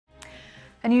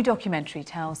A new documentary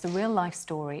tells the real-life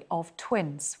story of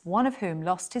twins, one of whom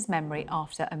lost his memory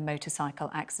after a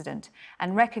motorcycle accident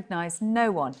and recognised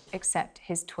no one except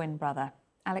his twin brother.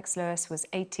 Alex Lewis was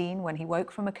 18 when he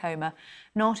woke from a coma,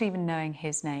 not even knowing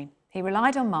his name. He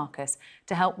relied on Marcus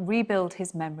to help rebuild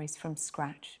his memories from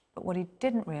scratch. But what he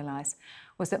didn't realise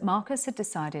was that Marcus had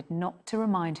decided not to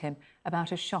remind him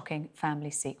about a shocking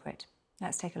family secret.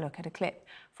 Let's take a look at a clip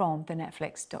from the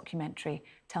Netflix documentary,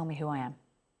 Tell Me Who I Am.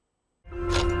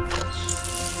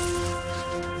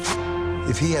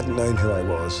 If he hadn't known who I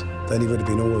was, then he would have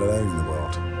been all alone in the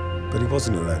world. But he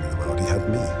wasn't alone in the world, he had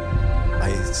me.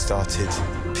 I started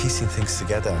piecing things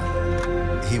together.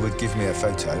 He would give me a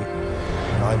photo,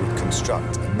 and I would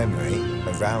construct a memory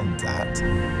around that,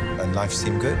 and life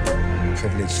seemed good.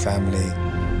 Privileged family,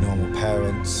 normal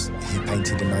parents, he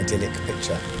painted an idyllic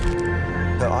picture.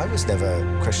 But I was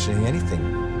never questioning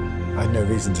anything. I had no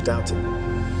reason to doubt him.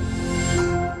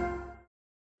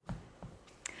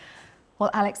 Well,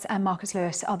 Alex and Marcus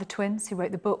Lewis are the twins who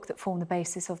wrote the book that formed the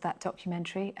basis of that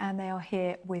documentary, and they are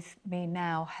here with me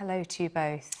now. Hello to you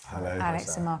both. Hello,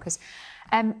 Alex and Marcus.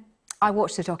 I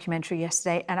watched the documentary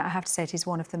yesterday, and I have to say it is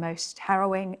one of the most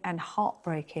harrowing and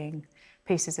heartbreaking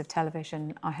pieces of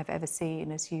television I have ever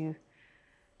seen, as you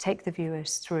take the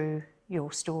viewers through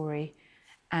your story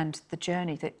and the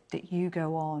journey that you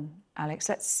go on. Alex,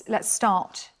 let's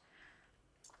start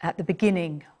at the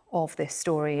beginning of this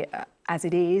story as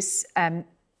it is.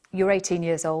 You're 18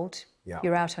 years old,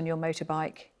 You're out on your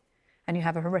motorbike and you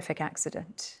have a horrific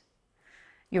accident.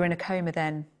 You're in a coma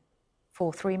then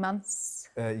for 3 months?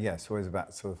 Yes, always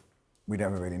about we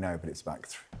never really know, but it's about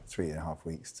 3.5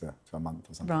 weeks to a month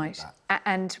or something like that. Right.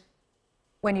 And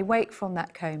when you wake from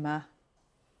that coma,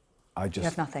 you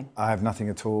have nothing? I have nothing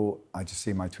at all. I just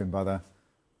see my twin brother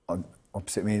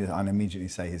opposite me, and immediately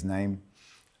say his name.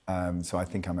 So I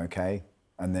think I'm okay.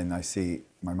 And then I see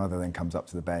my mother then comes up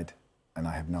to the bed and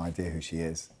I have no idea who she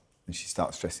is. And she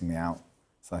starts stressing me out.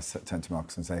 So I turn to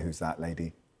Marcus and say, "Who's that lady?"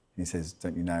 And he says,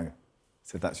 "Don't you know?" I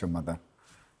said, "That's your mother."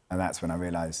 And that's when I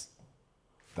realised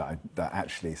that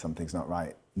actually something's not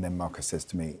right. And then Marcus says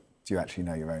to me, "Do you actually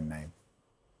know your own name?"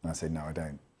 And I said, "No, I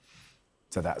don't."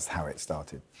 So that's how it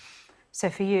started.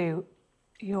 So for you,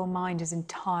 your mind is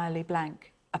entirely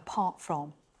blank, apart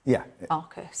from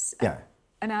Marcus. Yeah.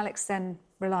 And Alex then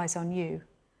relies on you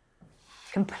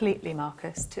completely,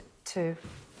 Marcus, to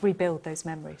rebuild those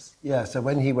memories. Yeah, so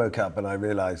when he woke up and I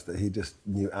realised that he just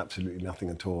knew absolutely nothing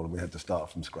at all, and we had to start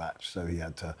from scratch. So he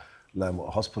had to learn what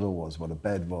a hospital was, what a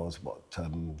bed was, what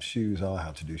shoes are,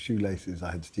 how to do shoelaces.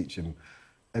 I had to teach him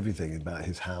everything about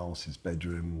his house, his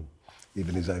bedroom,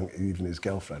 even his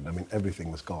girlfriend. I mean,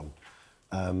 everything was gone.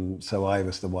 So I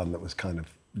was the one that was kind of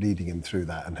leading him through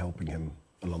that and helping him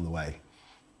along the way.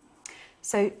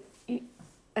 So,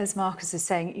 as Marcus is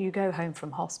saying, you go home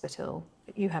from hospital,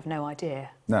 but you have no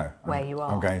idea where you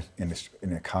are. I'm going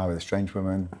in a car with a strange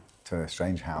woman to a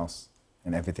strange house,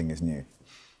 and everything is new.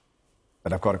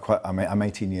 But I'm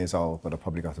 18 years old, but I've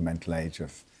probably got a mental age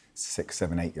of 6,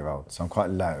 7, 8-year-old. So I'm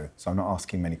quite low, so I'm not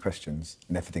asking many questions,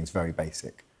 and everything's very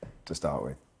basic to start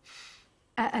with.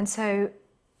 And so,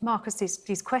 Marcus,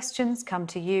 these questions come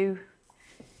to you.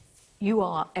 You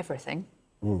are everything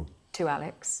to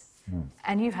Alex.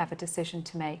 And you have a decision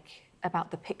to make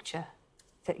about the picture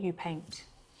that you paint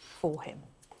for him.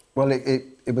 Well,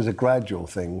 it was a gradual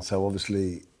thing. So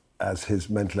obviously, as his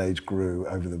mental age grew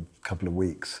over the couple of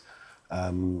weeks,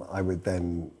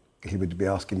 he would be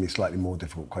asking me slightly more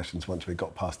difficult questions once we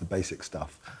got past the basic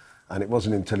stuff. And it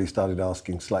wasn't until he started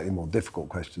asking slightly more difficult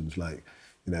questions like,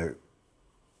 you know,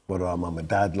 what are our mum and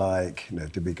dad like? You know,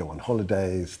 did we go on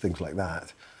holidays? Things like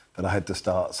that I had to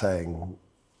start saying.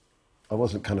 I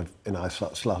wasn't kind of, I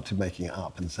started making it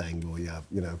up and saying, well, yeah,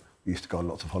 you know, we used to go on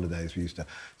lots of holidays,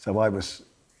 So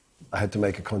I had to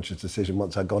make a conscious decision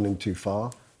once I'd gone in too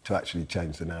far to actually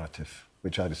change the narrative,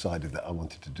 which I decided that I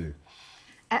wanted to do.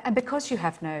 And because you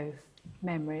have no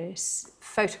memories,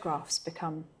 photographs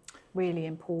become really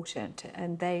important,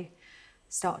 and they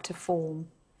start to form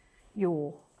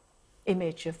your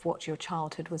image of what your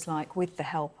childhood was like with the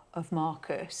help of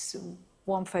Marcus.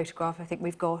 One photograph I think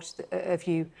we've got of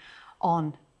you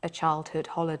on a childhood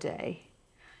holiday.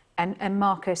 And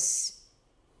Marcus,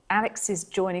 Alex is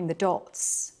joining the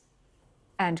dots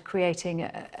and creating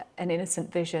an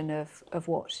innocent vision of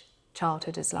what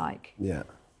childhood is like. Yeah.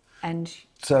 And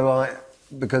so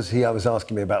because I was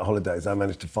asking me about holidays, I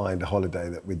managed to find a holiday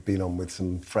that we'd been on with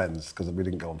some friends, because we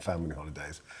didn't go on family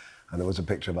holidays. And there was a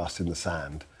picture of us in the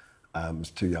sand. It was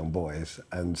 2 young boys.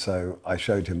 And so I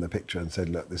showed him the picture and said,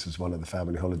 look, this is one of the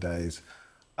family holidays.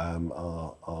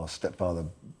 Our stepfather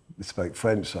spoke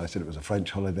French, so I said it was a French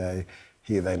holiday.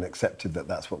 he then accepted that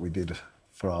that's what we did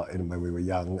when we were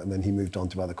young, and then he moved on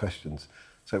to other questions.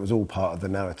 So it was all part of the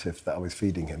narrative that I was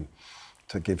feeding him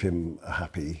to give him a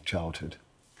happy childhood.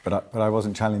 But I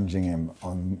wasn't challenging him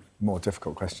on more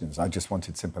difficult questions. I just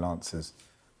wanted simple answers,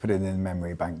 put it in the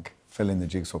memory bank, fill in the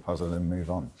jigsaw puzzle and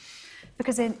move on.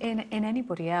 Because in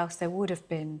anybody else, there would have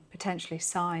been potentially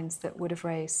signs that would have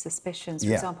raised suspicions.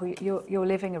 For example, your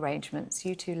living arrangements,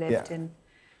 you two lived in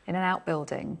an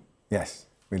outbuilding. Yes,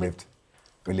 we lived,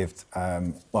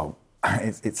 well,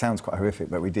 it sounds quite horrific,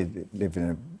 but we did live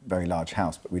in a very large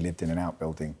house, but we lived in an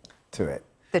outbuilding to it.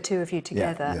 The two of you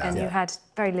together, and you Yeah. had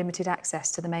very limited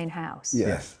access to the main house.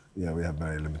 Yes, yeah, we had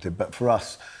very limited. But for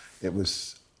us, it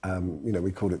was, you know,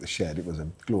 we called it the shed. It was a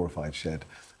glorified shed,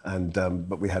 and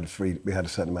but we had a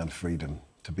certain amount of freedom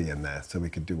to be in there, so we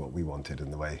could do what we wanted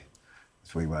in the way,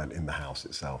 so we weren't in the house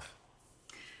itself.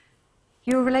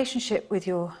 Your relationship with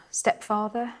your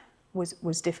stepfather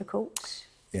was difficult.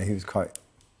 Yeah, he was quite.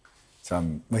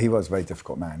 Well, he was a very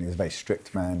difficult man. He was a very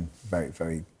strict man,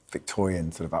 very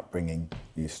Victorian sort of upbringing.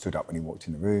 You stood up when he walked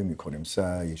in the room, you called him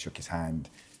sir, you shook his hand,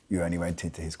 you only went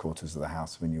into his quarters of the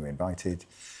house when you were invited,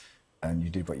 and you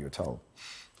did what you were told.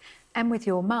 And with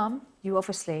your mum, you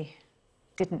obviously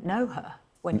didn't know her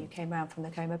when you came round from the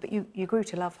coma, but you grew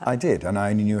to love her. I did, and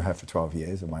I only knew her for 12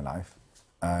 years of my life.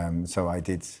 So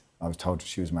I was told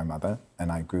she was my mother,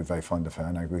 and I grew very fond of her,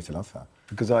 and I grew to love her.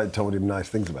 Because I had told him nice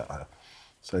things about her,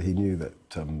 so he knew that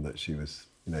that she was,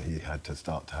 you know, he had to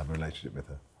start to have a relationship with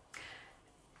her.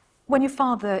 When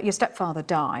your stepfather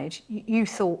died, you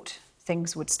thought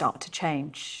things would start to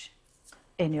change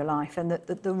in your life, and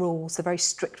that the rules, the very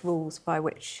strict rules by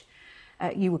which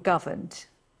you were governed,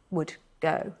 would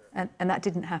go, and that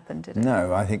didn't happen, did it?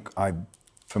 No, I think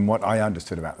from what I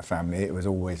understood about the family, it was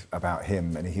always about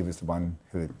him, and he was the one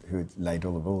who had laid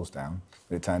all the rules down.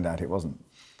 But it turned out it wasn't,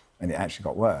 and it actually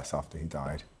got worse after he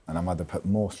died. And our mother put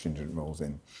more stringent rules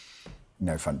in.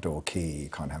 No front door key, you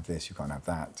can't have this, you can't have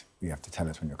that. You have to tell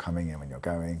us when you're coming in, when you're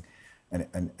going.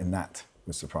 And that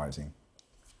was surprising.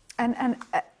 And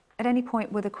at any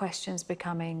point were the questions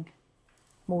becoming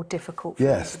more difficult for you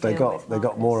Yes, to they deal with,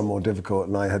 got more and Marcus? more difficult,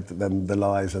 and I had then the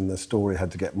lies and the story had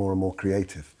to get more and more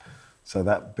creative. So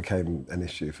that became an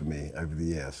issue for me over the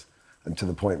years, and to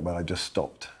the point where I just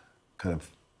stopped, kind of,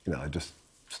 you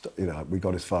know, we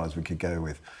got as far as we could go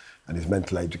with, and his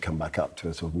mental age had come back up to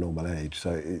a sort of normal age.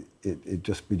 So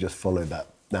we just followed that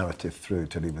narrative through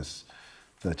till he was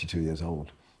 32 years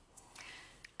old.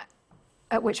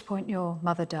 At which point your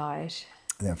mother died.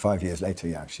 And then 5 years later,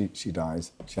 yeah, she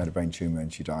dies. She had a brain tumour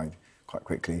and she died quite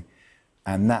quickly.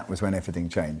 And that was when everything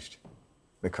changed,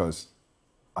 because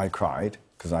I cried,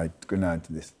 because I'd learned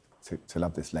to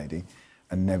love this lady,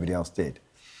 and nobody else did.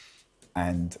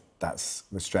 And that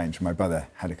was strange. My brother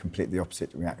had a completely opposite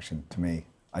reaction to me.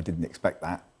 I didn't expect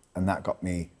that, and that got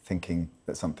me thinking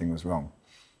that something was wrong.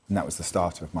 And that was the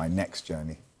start of my next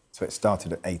journey. So it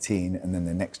started at 18, and then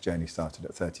the next journey started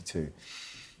at 32.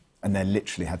 And then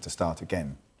literally had to start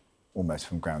again, almost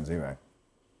from ground zero.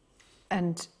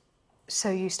 And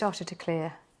so you started to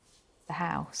clear the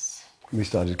house. We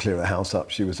started to clear the house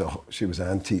up. She was an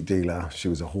antique dealer. She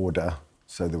was a hoarder.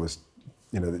 So there was,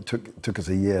 you know, it took us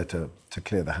a year to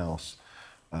clear the house,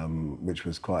 which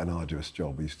was quite an arduous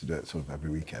job. We used to do it sort of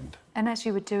every weekend. And as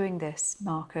you were doing this,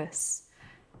 Marcus,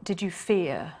 did you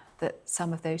fear that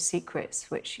some of those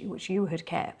secrets which you had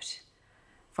kept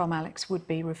from Alex would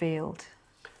be revealed?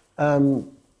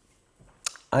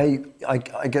 I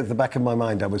get the back of my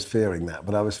mind, I was fearing that,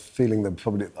 but I was feeling that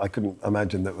probably I couldn't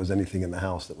imagine there was anything in the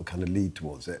house that would kind of lead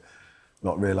towards it,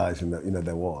 not realising that, you know,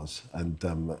 there was. And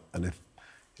if,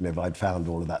 you know, if I'd found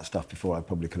all of that stuff before, I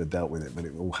probably could have dealt with it, but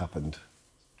it all happened,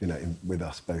 you know, with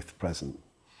us both present.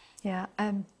 Yeah.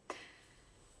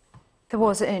 There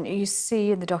was, and you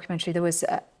see in the documentary, there was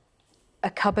a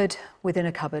cupboard within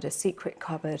a cupboard, a secret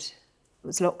cupboard. It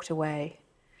was locked away,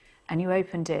 and you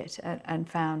opened it and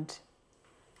found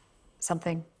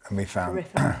something And we found,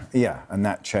 horrific. yeah, and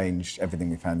that changed everything.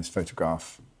 We found this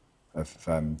photograph of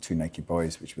two naked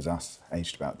boys, which was us,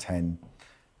 aged about 10,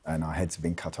 and our heads had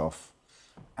been cut off,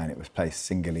 and it was placed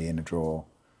singly in a drawer.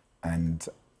 And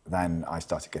then I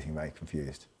started getting very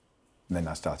confused. And then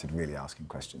I started really asking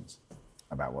questions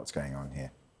about what's going on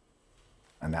here.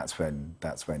 And that's when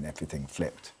everything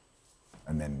flipped.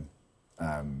 And then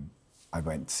I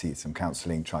went to see some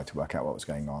counselling, tried to work out what was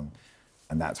going on.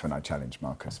 And that's when I challenged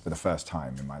Marcus. For the first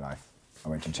time in my life, I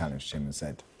went and challenged him and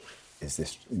said, is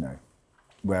this, you know,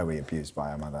 were we abused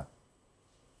by our mother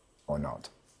or not?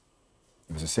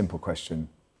 It was a simple question,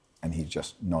 and he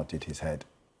just nodded his head.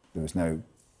 There was no,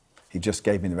 he just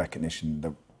gave me the recognition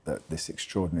that this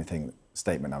extraordinary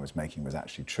statement I was making was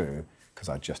actually true, because because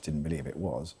I just didn't believe it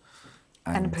was.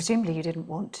 And presumably you didn't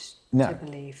want No. to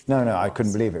believe No, that no, it I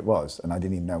couldn't was. believe it was, and I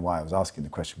didn't even know why I was asking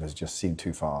the question because it just seemed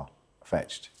too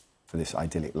far-fetched for this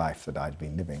idyllic life that I'd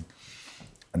been living.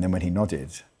 And then when he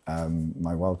nodded,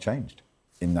 my world changed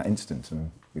in that instant, and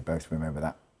we both remember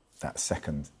that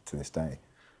second to this day.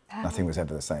 Nothing was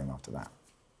ever the same after that.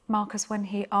 Marcus, when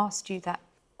he asked you that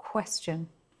question,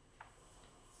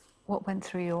 what went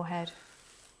through your head?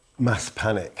 Mass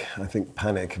panic. I think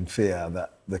panic and fear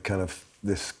that the kind of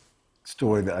this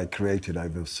story that I created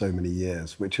over so many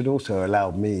years, which had also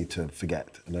allowed me to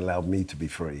forget and allowed me to be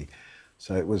free.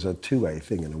 So it was a two-way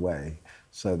thing in a way,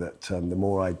 so that the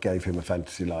more I gave him a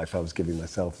fantasy life, I was giving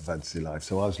myself a fantasy life.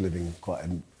 So I was living quite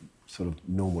a sort of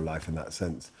normal life in that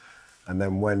sense. And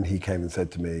then when he came and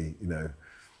said to me, you know,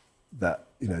 that,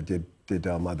 you know, did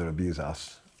our mother abuse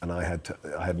us? And I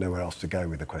had nowhere else to go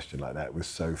with a question like that. It was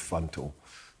so frontal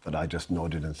that I just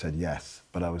nodded and said yes.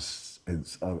 But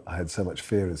I had so much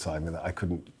fear inside me that I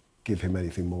couldn't give him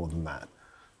anything more than that.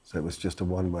 So it was just a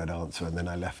one-word answer, and then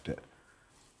I left it.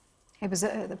 It was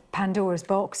the Pandora's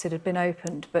box. It had been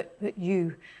opened, but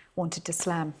you wanted to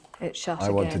slam it shut again.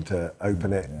 I wanted to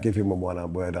open it, give him a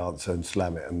one-word answer and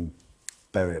slam it and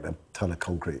bury it in a ton of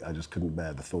concrete. I just couldn't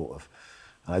bear the thought of...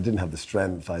 I didn't have the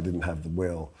strength, I didn't have the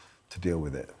will to deal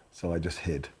with it. So I just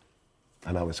hid.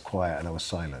 And I was quiet and I was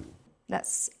silent.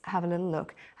 Let's have a little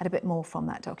look at a bit more from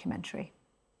that documentary.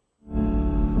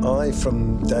 I,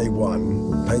 from day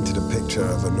one, painted a picture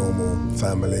of a normal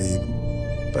family,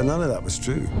 but none of that was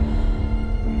true.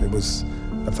 It was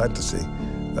a fantasy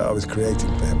that I was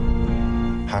creating for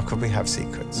him. How could we have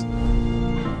secrets?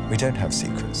 We don't have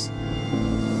secrets.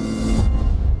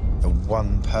 The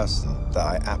one person that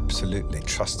I absolutely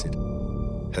trusted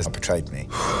has betrayed me.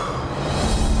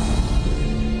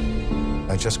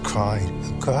 I just cried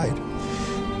and cried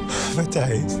for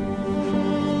days.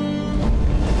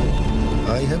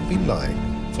 I have been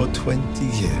lying for 20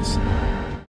 years.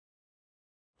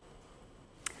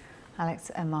 Alex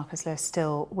and Marcus are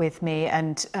still with me,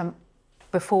 and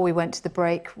before we went to the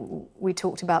break, we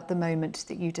talked about the moment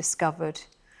that you discovered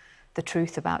the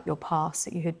truth about your past,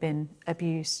 that you had been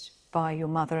abused by your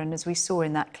mother. And as we saw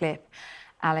in that clip,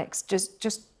 Alex,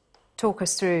 just talk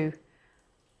us through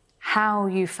how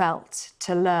you felt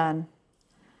to learn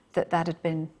that that had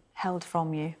been held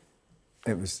from you.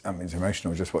 It was, I mean, it's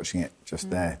emotional just watching it just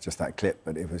there, just that clip,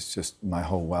 but it was just, my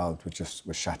whole world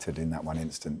was shattered in that one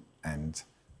instant, and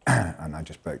I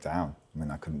just broke down. I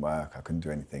mean, I couldn't work, I couldn't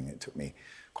do anything. It took me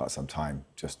quite some time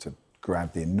just to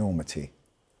grab the enormity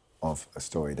of a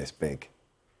story this big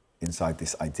inside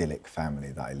this idyllic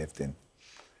family that I lived in.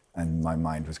 And my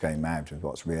mind was going mad with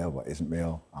what's real, what isn't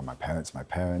real. Are my parents my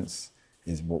parents?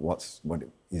 Is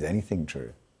is anything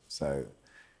true? So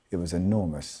it was an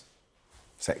enormous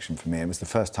section for me. It was the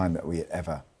first time that we had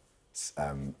ever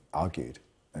argued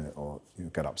or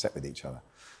got upset with each other.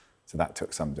 So that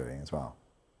took some doing as well.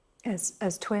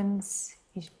 As twins,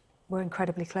 you were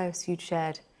incredibly close. You'd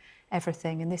shared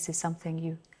everything, and this is something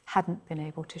you hadn't been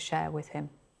able to share with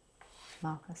him,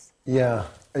 Marcus. Yeah,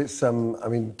 it's, I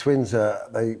mean, twins,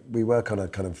 we work on a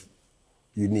kind of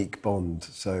unique bond.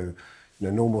 So, you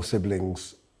know, normal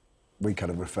siblings, we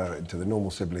kind of refer it to the normal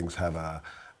siblings have a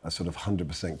sort of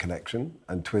 100% connection,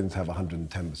 and twins have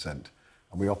 110%. And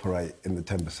we operate in the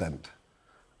 10%.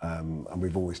 And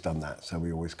we've always done that. So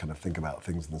we always kind of think about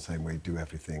things in the same way, do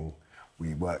everything.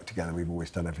 We work together, we've always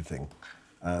done everything.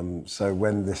 So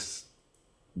when this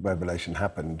revelation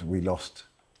happened, we lost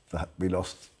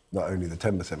not only the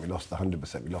 10%, we lost the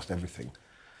 100%, we lost everything.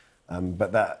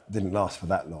 But that didn't last for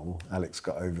that long. Alex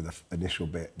got over the initial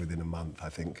bit within a month, I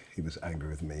think. He was angry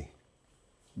with me,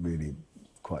 really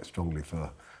quite strongly for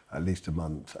at least a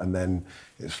month. And then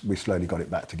we slowly got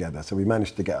it back together. So we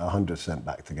managed to get 100%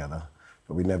 back together,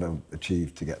 but we never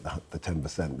achieved to get the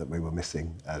 10% that we were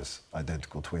missing as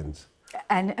identical twins.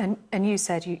 And you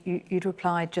said you'd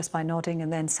replied just by nodding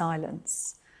and then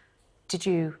silence. Did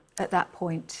you, at that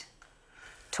point,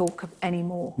 talk any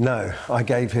more? No, I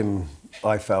gave him,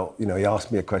 I felt, you know, he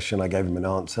asked me a question, I gave him an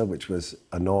answer, which was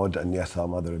a nod, and yes, our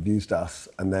mother abused us.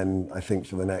 And then I think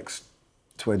for the next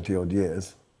 20 odd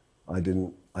years, I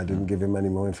didn't give him any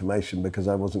more information because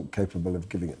I wasn't capable of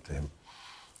giving it to him.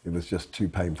 It was just too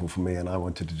painful for me, and I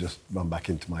wanted to just run back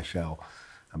into my shell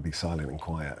and be silent and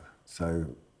quiet. So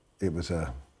it was you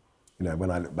know,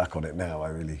 when I look back on it now,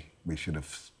 we should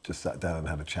have just sat down and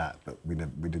had a chat, but we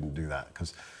didn't do that,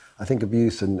 because I think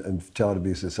abuse and child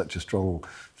abuse is such a strong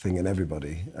thing in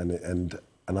everybody, and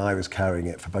I was carrying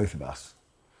it for both of us.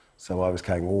 So I was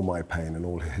carrying all my pain and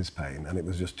all his pain, and it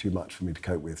was just too much for me to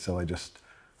cope with, so I just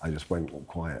went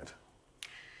quiet.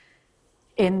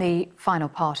 In the final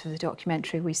part of the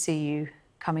documentary, we see you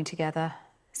coming together,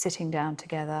 sitting down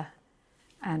together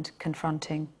and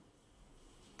confronting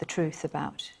the truth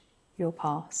about your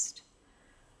past.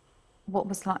 What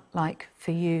was that like for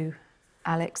you,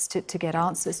 Alex, to get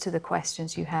answers to the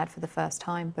questions you had for the first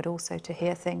time, but also to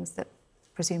hear things that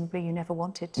presumably you never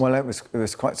wanted to? Well, it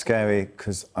was quite scary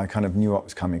because I kind of knew what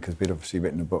was coming because we'd obviously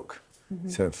written a book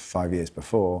sort of 5 years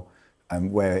before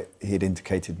where he had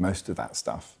indicated most of that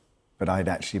stuff. But I'd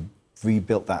actually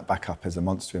rebuilt that back up as a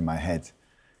monster in my head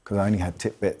because I only had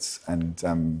tidbits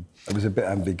and... it was a bit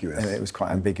ambiguous. It was quite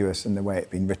ambiguous in the way it had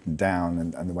been written down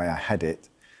and the way I had it.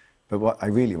 But what I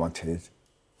really wanted,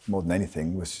 more than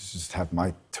anything, was to just have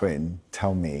my twin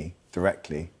tell me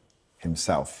directly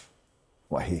himself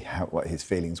what his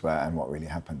feelings were and what really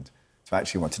happened. So I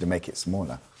actually wanted to make it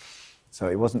smaller. So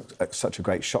it wasn't such a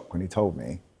great shock when he told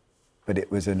me, but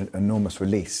it was an enormous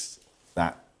release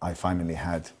that I finally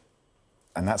had.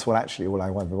 And that's all I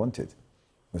ever wanted,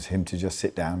 was him to just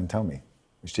sit down and tell me,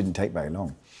 which didn't take very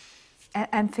long.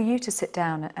 And for you to sit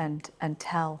down and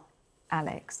tell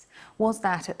Alex, was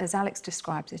that, as Alex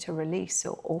describes it, a release,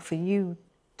 or for you,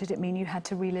 did it mean you had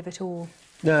to relive it all?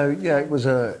 No, yeah, it was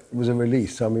a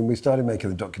release. I mean, we started making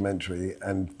the documentary,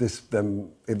 and it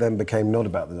then became not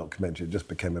about the documentary. It just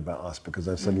became about us because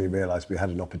I suddenly realised we had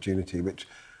an opportunity which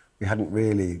we hadn't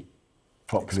really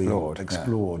properly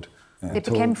explored. Yeah. It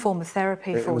became a form of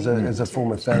therapy for you. It was a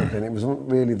form of therapy, and it was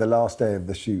really the last day of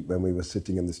the shoot when we were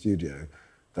sitting in the studio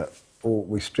that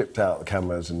we stripped out the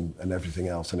cameras and everything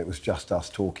else, and it was just us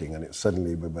talking, and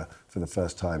suddenly we were, for the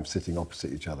first time, sitting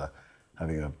opposite each other,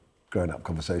 having a grown-up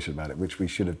conversation about it, which we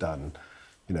should have done,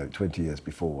 20 years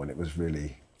before, and it was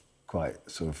really quite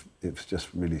it was just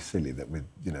really silly that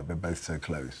we're both so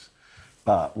close.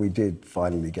 But we did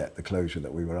finally get the closure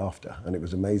that we were after, and it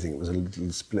was amazing. It was a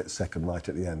little split second right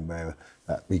at the end where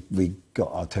we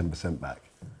got our 10% back,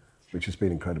 which has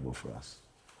been incredible for us.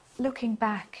 Looking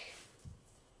back,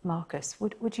 Marcus,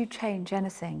 would you change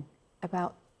anything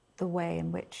about the way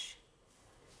in which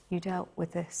you dealt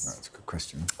with this? That's a good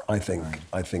question. I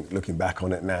think looking back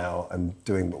on it now and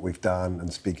doing what we've done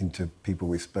and speaking to people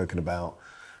we've spoken about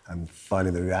and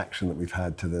finding the reaction that we've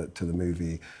had to the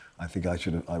movie, I think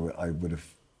I would have,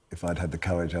 if I'd had the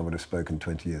courage, I would have spoken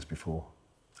 20 years before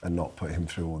and not put him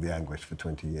through all the anguish for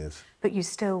 20 years. But you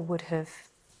still would have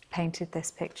painted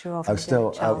this picture of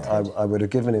I would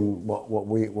have given him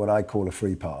what I call a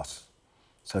free pass.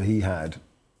 So he had,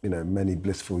 many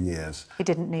blissful years. He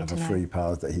didn't need to know. A free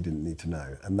pass that he didn't need to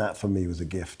know. And that for me was a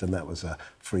gift, and that was a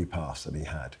free pass that he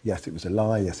had. Yes, it was a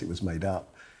lie, yes, it was made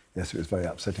up. Yes, it was very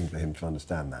upsetting for him to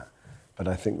understand that. But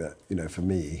I think that, for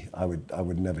me, I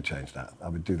would never change that. I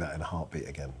would do that in a heartbeat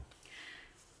again.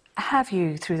 Have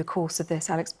you, through the course of this,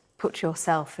 Alex, put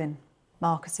yourself in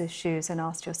Marcus's shoes and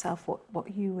asked yourself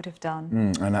what you would have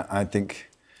done? And I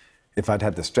think if I'd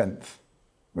had the strength,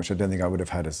 which I don't think I would have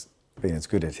had been as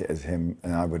good at it as him,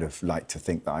 and I would have liked to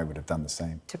think that I would have done the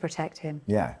same. To protect him?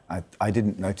 Yeah. I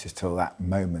didn't notice till that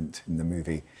moment in the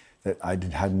movie that I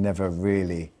had never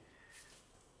really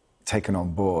taken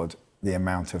on board the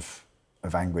amount of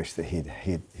anguish that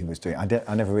he was doing.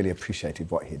 I never really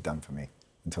appreciated what he had done for me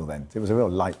until then. It was a real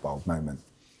light bulb moment.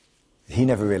 He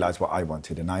never realised what I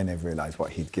wanted, and I never realised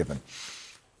what he'd given.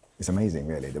 It's amazing,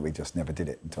 really, that we just never did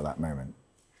it until that moment.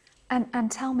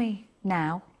 And tell me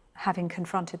now, having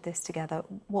confronted this together,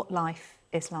 what life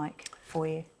is like for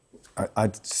you?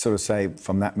 I'd sort of say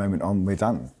from that moment on, we're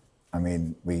done. I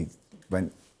mean, we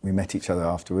met each other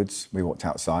afterwards. We walked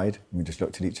outside, and we just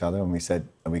looked at each other, and we said,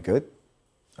 "Are we good?"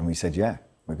 And we said, "Yeah,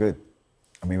 we're good."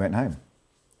 And we went home.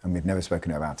 And we've never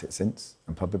spoken about it since,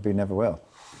 and probably never will.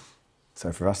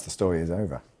 So for us, the story is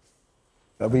over.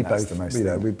 But we both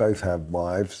have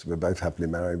wives. We're both happily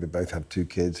married. We both have 2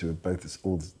 kids who are both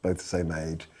the same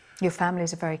age. Your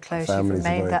families are very close. Families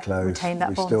are very close. Retained that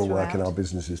we bond still work in throughout. our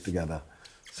businesses together.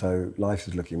 So life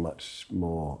is looking much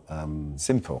more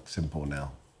simple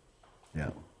now.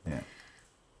 Yeah.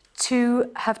 To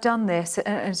have done this,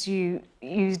 as you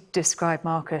described,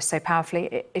 Marcus, so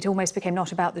powerfully, it almost became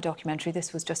not about the documentary,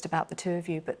 this was just about the 2 of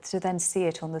you, but to then see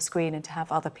it on the screen and to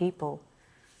have other people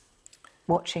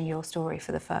watching your story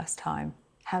for the first time,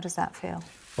 how does that feel?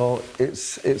 Well,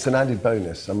 it's an added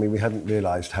bonus. I mean, we hadn't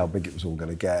realised how big it was all going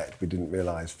to get. We didn't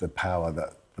realise the power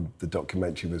that the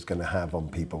documentary was going to have on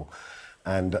people.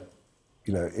 And,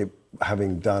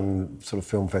 having done sort of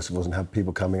film festivals and have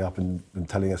people coming up and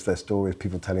telling us their stories,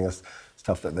 people telling us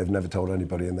stuff that they've never told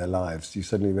anybody in their lives, you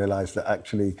suddenly realise that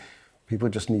actually people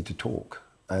just need to talk.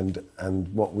 And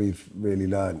what we've really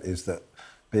learned is that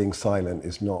being silent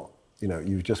is not,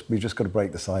 we've just got to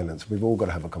break the silence. We've all got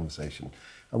to have a conversation.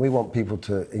 And we want people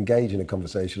to engage in a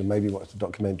conversation and maybe watch the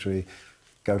documentary,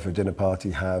 go for a dinner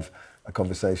party, have a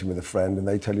conversation with a friend, and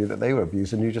they tell you that they were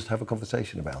abused, and you just have a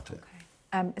conversation about it.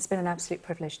 Okay. It's been an absolute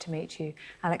privilege to meet you.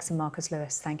 Alex and Marcus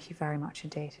Lewis, thank you very much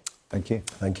indeed. Thank you.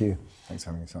 Thank you. Thanks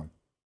for having us on.